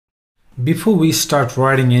Before we start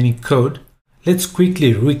writing any code, let's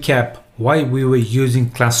quickly recap why we were using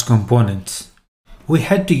class components. We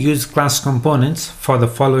had to use class components for the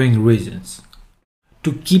following reasons: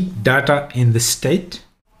 to keep data in the state,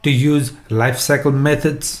 to use lifecycle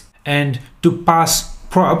methods, and to pass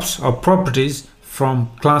props or properties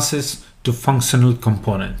from classes to functional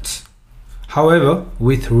components. However,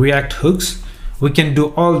 with React hooks, we can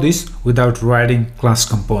do all this without writing class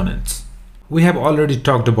components. We have already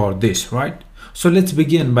talked about this, right? So let's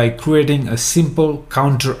begin by creating a simple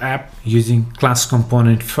counter app using class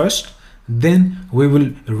component first. Then we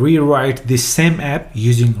will rewrite this same app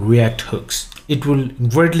using React hooks. It will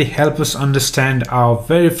greatly help us understand our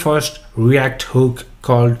very first React hook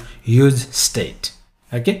called useState.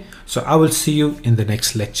 Okay, so I will see you in the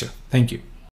next lecture. Thank you.